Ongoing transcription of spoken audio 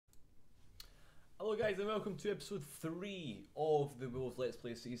Hello guys and welcome to episode 3 of the Wolves Let's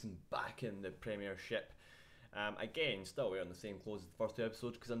Play season back in the Premiership. Again, still wearing the same clothes as the first two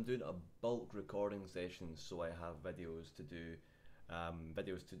episodes because I'm doing a bulk recording session, so I have videos to do,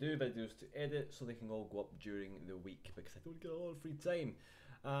 videos to edit, so they can all go up during the week because I don't get a lot of free time.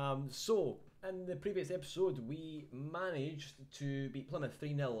 So, in the previous episode we managed to beat Plymouth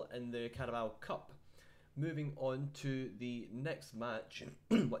 3-0 in the Carabao Cup. Moving on to the next match,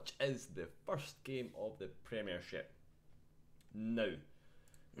 which is the first game of the Premiership. Now,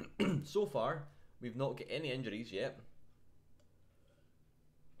 so far, we've not got any injuries yet.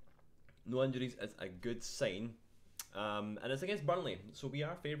 No injuries is a good sign. And it's against Burnley, so we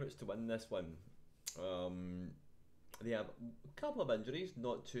are favourites to win this one. They have a couple of injuries,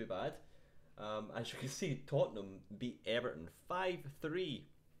 not too bad. As you can see, Tottenham beat Everton 5-3.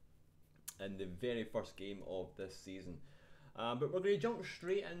 In the very first game of this season. But we're going to jump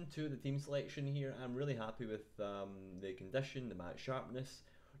straight into the team selection here. I'm really happy with the condition, the match sharpness.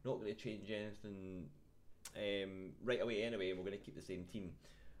 Not going to change anything right away anyway. We're going to keep the same team.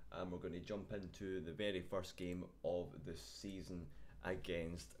 We're going to jump into the very first game of the season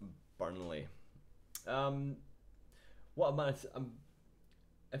against Burnley.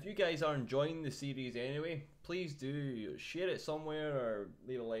 If you guys are enjoying the series anyway, please do share it somewhere or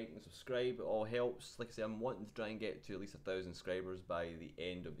leave a like and subscribe. It all helps. Like I say, I'm wanting to try and get to at least 1,000 subscribers by the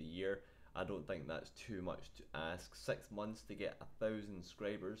end of the year. I don't think that's too much to ask. 6 months to get 1,000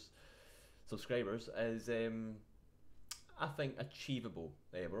 subscribers is, I think, achievable.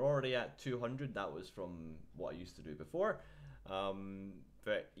 We're already at 200. That was from what I used to do before.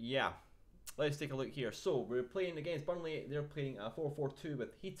 But yeah. Let's take a look here. So we're playing against Burnley. They're playing a 4-4-2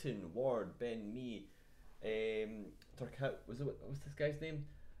 with Heaton, Ward, Ben Mee, what's this guy's name?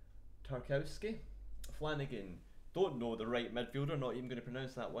 Tarkowski, Flanagan. Don't know the right midfielder. Not even going to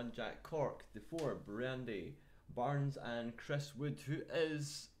pronounce that one. Jack Cork, Defoe, Brandy, Barnes, and Chris Wood, who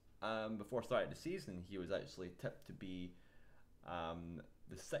is before starting the season, he was actually tipped to be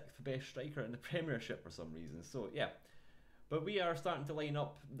the 6th best striker in the Premiership for some reason. So yeah. But we are starting to line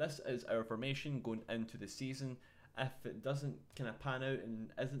up. This is our formation going into the season. If it doesn't kind of pan out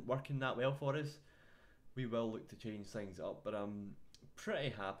and isn't working that well for us, we will look to change things up. But I'm pretty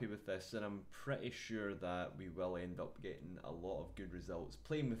happy with this, and I'm pretty sure that we will end up getting a lot of good results.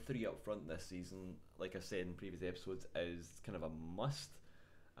 Playing with 3 up front this season, like I said in previous episodes, is kind of a must.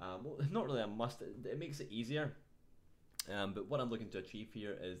 Well, not really a must, it makes it easier. But what I'm looking to achieve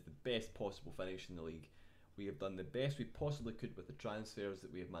here is the best possible finish in the league. We have done the best we possibly could with the transfers that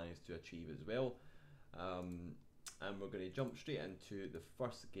we have managed to achieve as well. And we're going to jump straight into the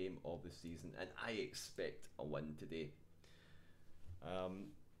first game of the season, and I expect a win today. I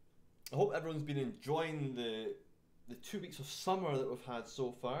hope everyone's been enjoying the 2 weeks of summer that we've had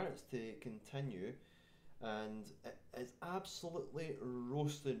so far. It's to continue, and it is absolutely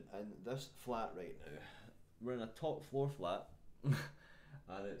roasting in this flat right now. We're in a top floor flat, and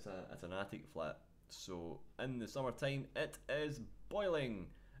it's an attic flat. So in the summertime it is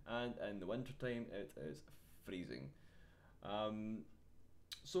boiling, and in the wintertime it is freezing.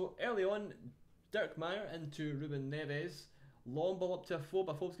 So early on, Dirk Meyer into Ruben Neves, long ball up to Afobe.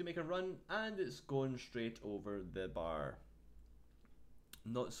 Afobe's going to make a run, and it's going straight over the bar.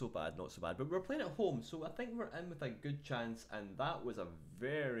 Not so bad, not so bad. But we're playing at home, so I think we're in with a good chance, and that was a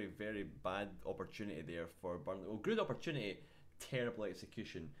very, very bad opportunity there for Burnley. Well, good opportunity, terrible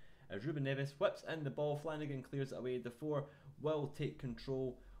execution. As Ruben Neves whips in the ball, Flanagan clears it away. Defoe will take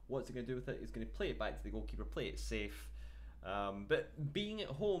control. What's he going to do with it? He's going to play it back to the goalkeeper, play it safe. But being at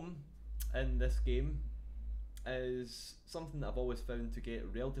home in this game is something that I've always found to get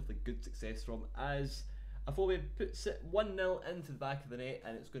relatively good success from, as Afobe puts it 1-0 into the back of the net,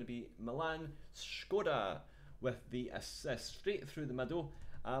 and it's going to be Milan Škoda with the assist straight through the middle.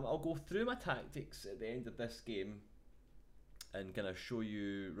 I'll go through my tactics at the end of this game and kind of show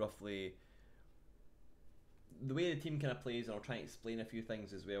you roughly the way the team kind of plays, and I'll try and explain a few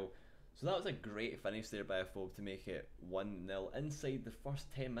things as well. So that was a great finish there by Afobe to make it 1-0 inside the first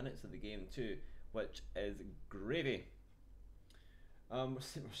 10 minutes of the game too, which is gravy. I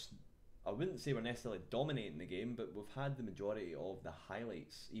wouldn't say we're necessarily dominating the game, but we've had the majority of the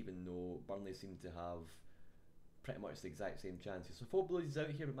highlights, even though Burnley seem to have pretty much the exact same chances. So Afobe loses out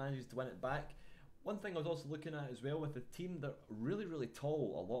here but manages to win it back. One thing I was also looking at as well with the team, they're really, really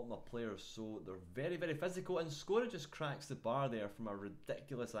tall, a lot of my players, so they're very, very physical, and Skora just cracks the bar there from a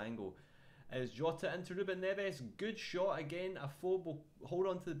ridiculous angle. As Jota into Ruben Neves, good shot again. Afobe will hold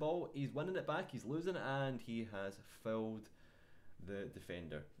on to the ball, he's winning it back, he's losing it, and he has fouled the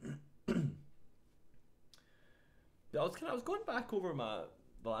defender. I was going back over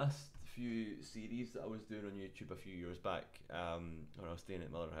the last few series that I was doing on YouTube a few years back when I was staying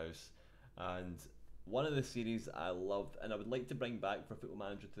at my other house, and one of the series I loved and I would like to bring back for Football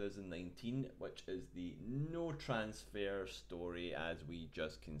Manager 2019, which is the no transfer story as we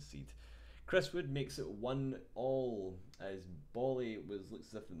just concede. Chris Wood makes it 1-1 as Bolly looks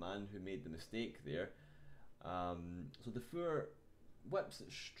as if the man who made the mistake there. So Defour whips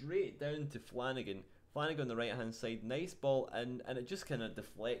it straight down to Flanagan. Flanagan on the right hand side, nice ball in, and it just kind of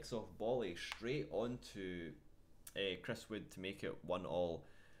deflects off Bolly straight onto Chris Wood to make it 1-1.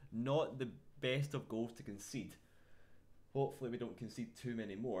 Not the best of goals to concede. Hopefully we don't concede too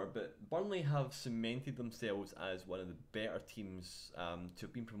many more, but Burnley have cemented themselves as one of the better teams to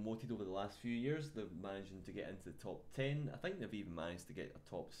have been promoted over the last few years. They're managing to get into the top 10. I think they've even managed to get a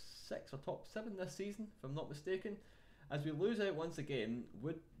top 6 or top 7 this season, if I'm not mistaken. As we lose out once again,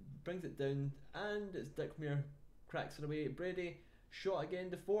 Wood brings it down, and it's Dickmere cracks it away. Brady, shot again,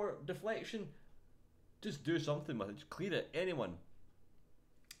 deflection. Just do something with it, just clear it. Anyone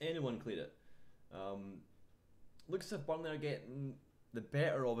clear it. Looks as if Burnley are getting the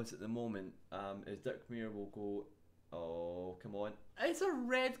better of us at the moment. As Dickmere will go, oh come on, it's a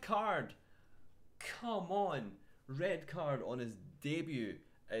red card. Come on, red card on his debut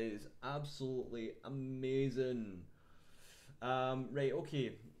is absolutely amazing. Right,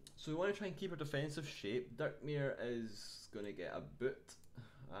 okay. So we want to try and keep our defensive shape. Dickmere is going to get a boot.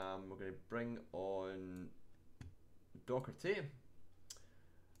 We're going to bring on Doherty.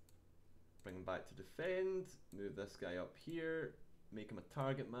 Bring him back to defend. Move this guy up here. Make him a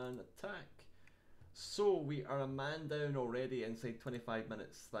target man. Attack. So we are a man down already inside 25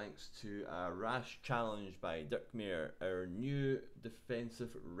 minutes thanks to a rash challenge by Dickmere, our new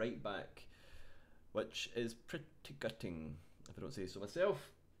defensive right back, which is pretty gutting, if I don't say so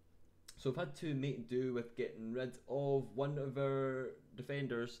myself. So we've had to make do with getting rid of one of our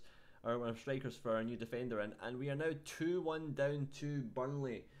defenders, or one of our strikers for our new defender in, and we are now 2-1 down to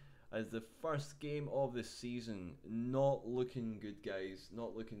Burnley as the first game of the season. Not looking good, guys,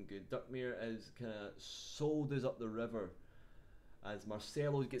 not looking good. Dickmere is kind of sold us up the river as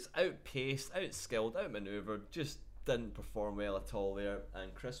Marcelo gets outpaced, outskilled, outmaneuvered, just didn't perform well at all there,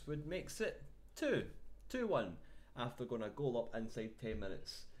 and Chris Wood makes it 2-1 after going a goal up inside 10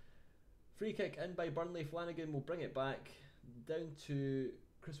 minutes. Free kick in by Burnley. Flanagan will bring it back down to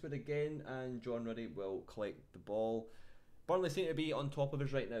Chris Wood again, and John Ruddy will collect the ball. Burnley seem to be on top of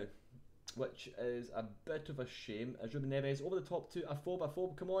us right now, which is a bit of a shame, as Ruben Neves over the top to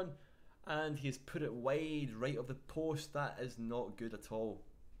Afobe, come on, and he's put it wide right of the post. That is not good at all.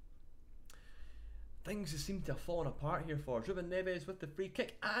 Things just seem to have fallen apart here for us. Ruben Neves with the free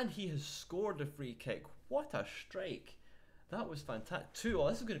kick, and he has scored the free kick. What a strike. That was fantastic. 2-0,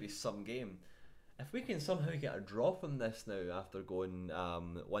 this is going to be some game. If we can somehow get a draw from this now after going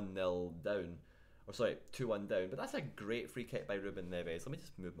 1-0 down, or sorry, 2-1 down, but that's a great free kick by Ruben Neves. Let me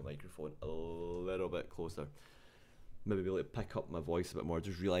just move my microphone a little bit closer. Maybe be able to pick up my voice a bit more. I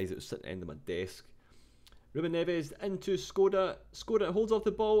just realised it was sitting at the end of my desk. Ruben Neves into Skoda. Skoda holds off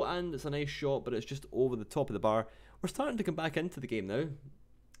the ball, and it's a nice shot, but it's just over the top of the bar. We're starting to come back into the game now,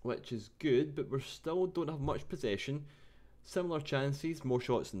 which is good, but we still don't have much possession. Similar chances, more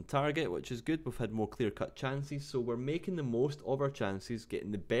shots than target, which is good. We've had more clear-cut chances, so we're making the most of our chances,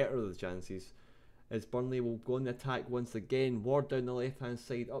 getting the better of the chances. As Burnley will go on the attack once again. Ward down the left-hand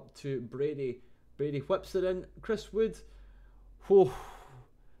side up to Brady. Brady whips it in. Chris Wood. Whoa.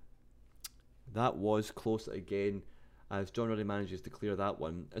 That was close again, as John Ruddy manages to clear that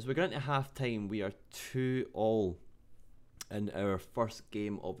one. As we get into half-time, we are 2-2 in our first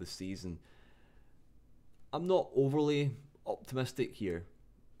game of the season. I'm not overly optimistic here,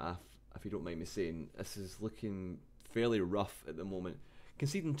 if you don't mind me saying. This is looking fairly rough at the moment.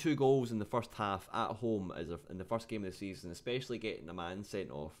 Conceding 2 goals in the first half at home as in the first game of the season, especially getting a man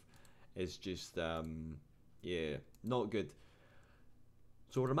sent off, is just, yeah, not good.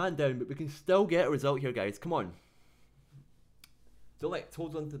 So we're a man down, but we can still get a result here, guys. Come on. Delict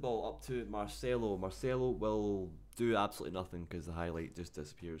holds onto the ball up to Marcelo. Marcelo will do absolutely nothing because the highlight just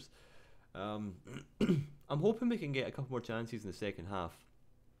disappears. I'm hoping we can get a couple more chances in the second half.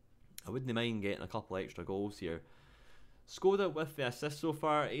 I wouldn't mind getting a couple extra goals here. Skoda with the assist so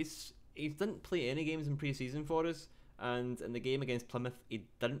far. He didn't play any games in pre-season for us, and in the game against Plymouth he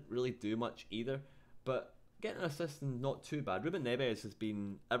didn't really do much either, but getting an assist is not too bad. Ruben Neves has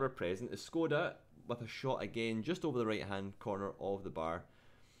been ever present. Skoda with a shot again just over the right hand corner of the bar.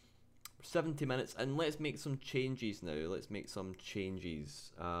 70 minutes, and let's make some changes now. Let's make some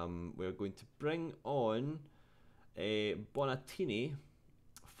changes. We're going to bring on Bonatini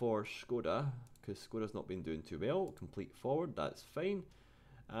for Skoda, because Skoda's not been doing too well. Complete forward, that's fine.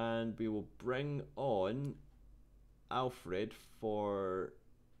 And we will bring on Alfred for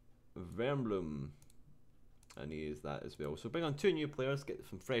Vermblum. And he is that as well. So bring on 2 new players, get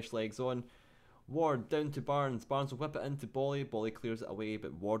some fresh legs on. Ward down to Barnes. Barnes will whip it into Bolly. Bolly clears it away,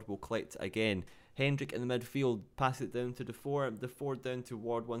 but Ward will collect it again. Hendrick in the midfield, passes it down to Defour. Defour down to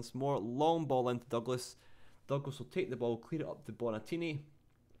Ward once more. Long ball into Douglas. Douglas will take the ball, clear it up to Bonatini.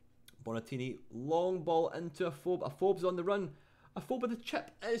 Bonatini, long ball into Afobe. Afobe's on the run. Afobe with the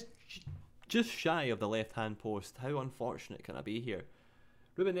chip is just shy of the left-hand post. How unfortunate can I be here?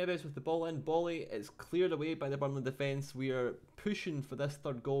 Ruben Neves with the ball in. Bolly is cleared away by the Burnley defence. We are pushing for this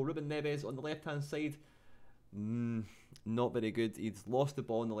third goal. Ruben Neves on the left-hand side. Not very good. He's lost the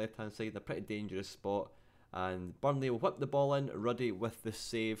ball on the left-hand side in a pretty dangerous spot. And Burnley will whip the ball in. Ruddy with the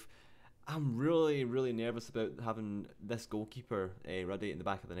save. I'm really, really nervous about having this goalkeeper, Ruddy, in the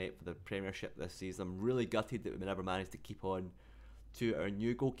back of the net for the Premiership this season. I'm really gutted that we never managed to keep on to our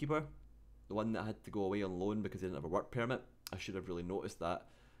new goalkeeper. The one that had to go away on loan because he didn't have a work permit. I should have really noticed that.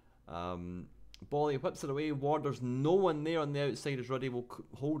 Bolly whips it away. Ward, there's no one there on the outside as Ruddy will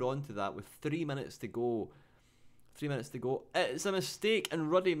hold on to that with 3 minutes to go. 3 minutes to go. It's a mistake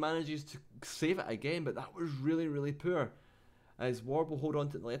and Ruddy manages to save it again, but that was really, really poor. As Ward will hold on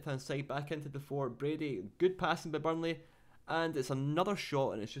to the left hand side, back into the fort. Brady, good passing by Burnley, and it's another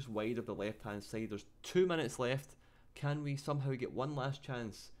shot and it's just wide of the left hand side. There's 2 minutes left. Can we somehow get one last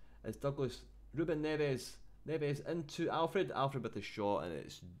chance? As Douglas, Ruben Neves into Alfred. Alfred with the shot and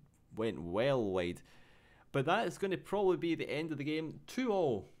it's went well wide. But that is going to probably be the end of the game.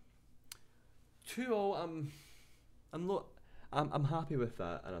 2-0. 2-0. I'm happy with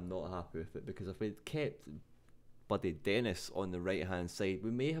that, and I'm not happy with it because if we'd kept bloody Dennis on the right hand side,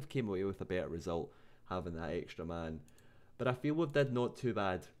 we may have came away with a better result having that extra man. But I feel we did not too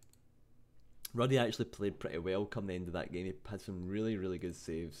bad. Ruddy actually played pretty well come the end of that game. He had some really, really good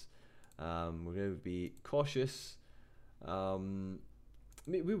saves. We're going to be cautious.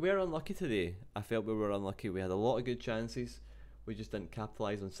 We were unlucky today. I felt we were unlucky. We had a lot of good chances. We just didn't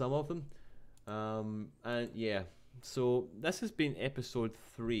capitalise on some of them. And yeah, so this has been episode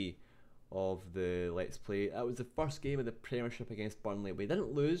 3 of the Let's Play. That was the first game of the Premiership against Burnley. We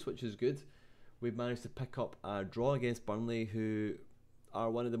didn't lose, which is good. We've managed to pick up a draw against Burnley, who are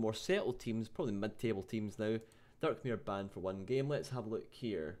one of the more settled teams, probably mid-table teams now. Dirk Muir banned for 1 game. Let's have a look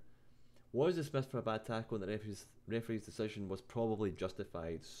here. Was dismissed for a bad tackle and the referee's decision was probably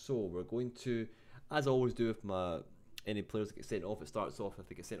justified. So we're going to, as I always do with any players that get sent off, it starts off if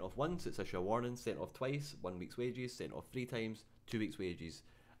they get sent off once, it's issue a warning, sent off twice, 1 week's wages, sent off 3 times, 2 weeks wages.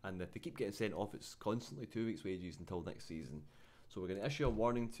 And if they keep getting sent off, it's constantly 2 weeks wages until next season. So we're going to issue a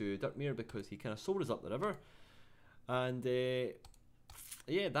warning to Dirk Muir because he kind of sold us up the river. And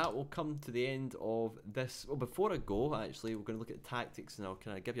yeah, that will come to the end of this. Well, before I go, actually, we're going to look at tactics, and I'll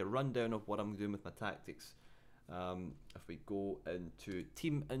kind of give you a rundown of what I'm doing with my tactics. If we go into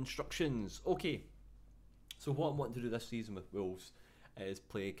team instructions. Okay, so what I'm wanting to do this season with Wolves is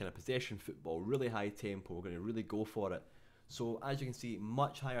play kind of possession football, really high tempo. We're going to really go for it. So as you can see,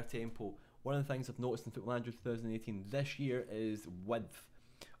 much higher tempo. One of the things I've noticed in Football Manager 2018 this year is width.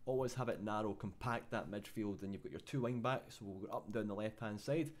 Always have it narrow, compact that midfield, and you've got your 2 wing backs, so we'll go up and down the left hand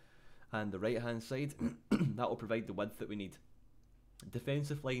side and the right hand side. That will provide the width that we need.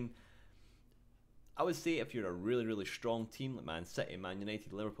 Defensive line, I would say if you're a really, really strong team like Man City, Man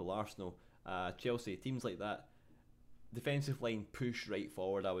United, Liverpool, Arsenal, Chelsea, teams like that, defensive line push right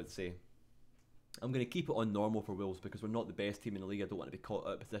forward, I would say. I'm going to keep it on normal for Wolves because we're not the best team in the league. I don't want to be caught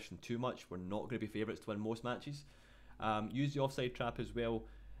out of position too much. We're not going to be favourites to win most matches. Use the offside trap as well.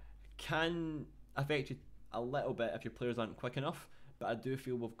 Can affect you a little bit if your players aren't quick enough, but I do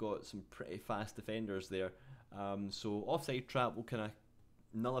feel we've got some pretty fast defenders there. So offside trap will kind of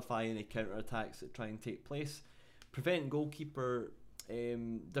nullify any counter attacks that try and take place. Prevent goalkeeper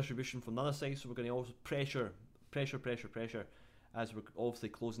distribution from the other side, so we're going to also pressure as we're obviously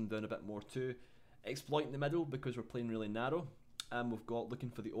closing down a bit more too. Exploiting the middle because we're playing really narrow, and we've got looking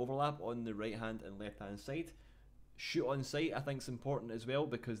for the overlap on the right hand and left hand side. Shoot on sight I think is important as well,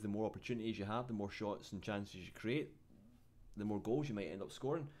 because the more opportunities you have, the more shots and chances you create, the more goals you might end up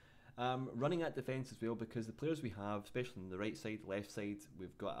scoring. Running at defence as well, because the players we have, especially on the right side, left side,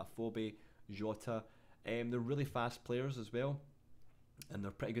 we've got Afobe, Jota, they're really fast players as well, and they're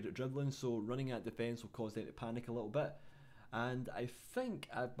pretty good at dribbling, so running at defence will cause them to panic a little bit. And I think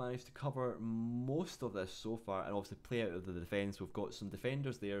I've managed to cover most of this so far, and obviously play out of the defence. We've got some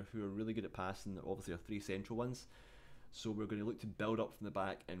defenders there who are really good at passing, obviously our 3 central ones. So we're going to look to build up from the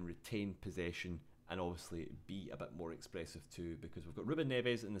back and retain possession, and obviously be a bit more expressive too, because we've got Ruben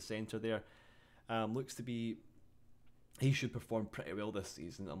Neves in the centre there. Looks to be he should perform pretty well this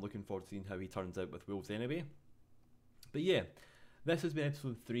season. I'm looking forward to seeing how he turns out with Wolves anyway. But yeah, this has been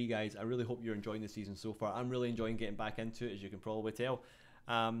episode 3, guys. I really hope you're enjoying the season so far. I'm really enjoying getting back into it, as you can probably tell.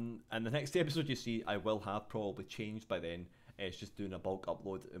 And the next episode you see, I will have probably changed by then. It's just doing a bulk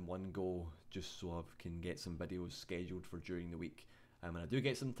upload in one go, just so I can get some videos scheduled for during the week. And when I do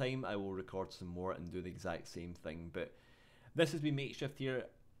get some time, I will record some more and do the exact same thing. But this has been Makeshift here.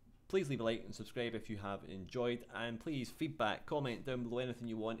 Please leave a like and subscribe if you have enjoyed, and please feedback, comment down below anything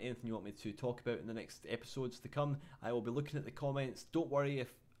you want me to talk about in the next episodes to come. I will be looking at the comments. Don't worry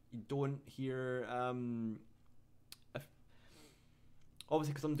if you don't hear,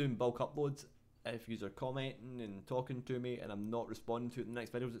 obviously because I'm doing bulk uploads, if you are commenting and talking to me and I'm not responding to it in the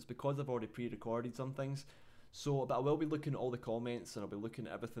next videos, it's because I've already pre-recorded some things. So, but I will be looking at all the comments and I'll be looking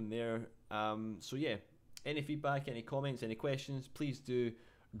at everything there. So yeah, any feedback, any comments, any questions, please do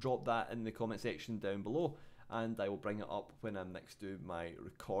drop that in the comment section down below, and I will bring it up when I'm next do my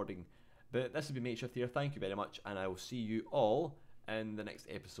recording. But this has been Makeshift here. Thank you very much, and I will see you all in the next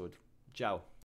episode. Ciao.